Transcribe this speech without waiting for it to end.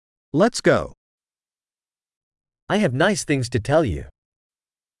Let's go. I have nice things to tell you.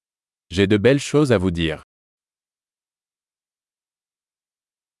 J'ai de belles choses à vous dire.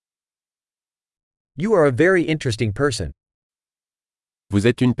 You are a very interesting person. Vous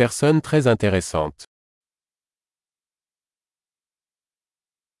êtes une personne très intéressante.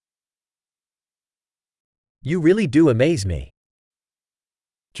 You really do amaze me.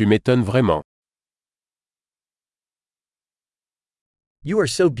 Tu m'étonnes vraiment. You are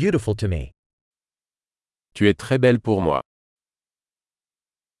so beautiful to me. Tu es très belle pour moi.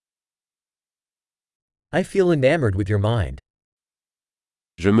 I feel enamored with your mind.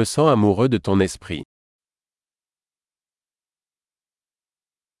 Je me sens amoureux de ton esprit.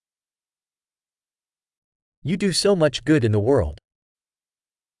 You do so much good in the world.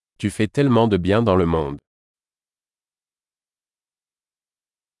 Tu fais tellement de bien dans le monde.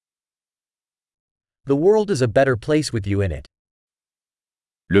 The world is a better place with you in it.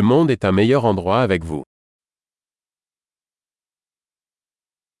 Le monde est un meilleur endroit avec vous.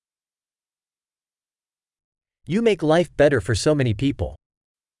 You make life better for so many people.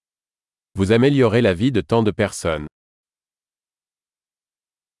 Vous améliorez la vie de tant de personnes.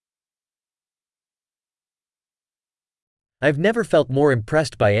 I've never felt more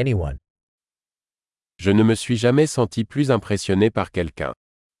impressed by anyone. Je ne me suis jamais senti plus impressionné par quelqu'un.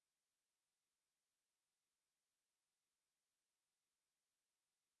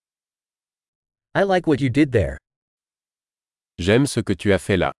 I like what you did there. J'aime ce que tu as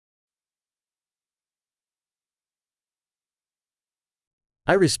fait là.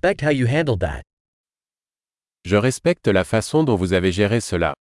 I respect how you handled that. Je respecte la façon dont vous avez géré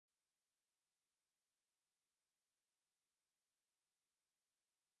cela.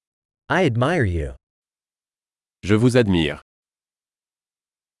 I admire you. Je vous admire.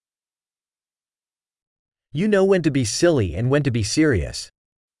 You know when to be silly and when to be serious.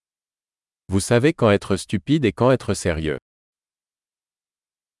 Vous savez quand être stupide et quand être sérieux.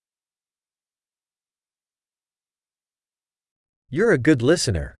 You're a good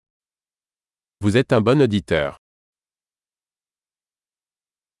listener. Vous êtes un bon auditeur.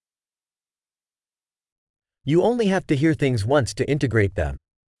 You only have to hear things once to integrate them.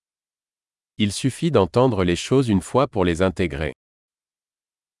 Il suffit d'entendre les choses une fois pour les intégrer.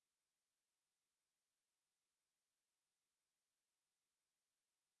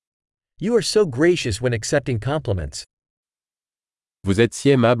 You are so gracious when accepting compliments. Vous êtes si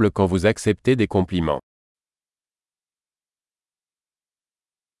aimable quand vous acceptez des compliments.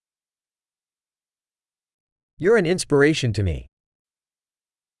 You're an inspiration to me.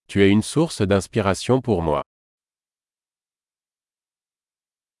 Tu es une source d'inspiration pour moi.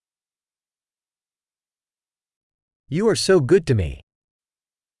 You are so good to me.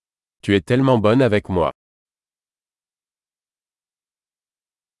 Tu es tellement bonne avec moi.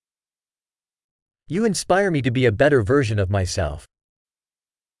 You inspire me to be a better version of myself.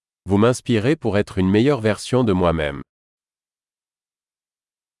 Vous m'inspirez pour être une meilleure version de moi-même.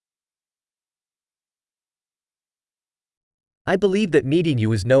 I believe that meeting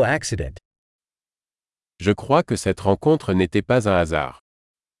you is no accident. Je crois que cette rencontre n'était pas un hasard.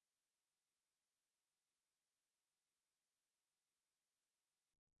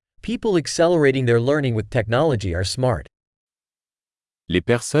 People accelerating their learning with technology are smart. Les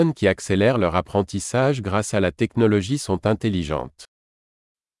personnes qui accélèrent leur apprentissage grâce à la technologie sont intelligentes.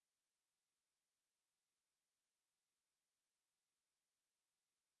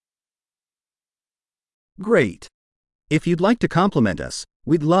 Great. If you'd like to compliment us,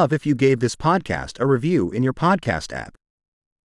 we'd love if you gave this podcast a review in your podcast app.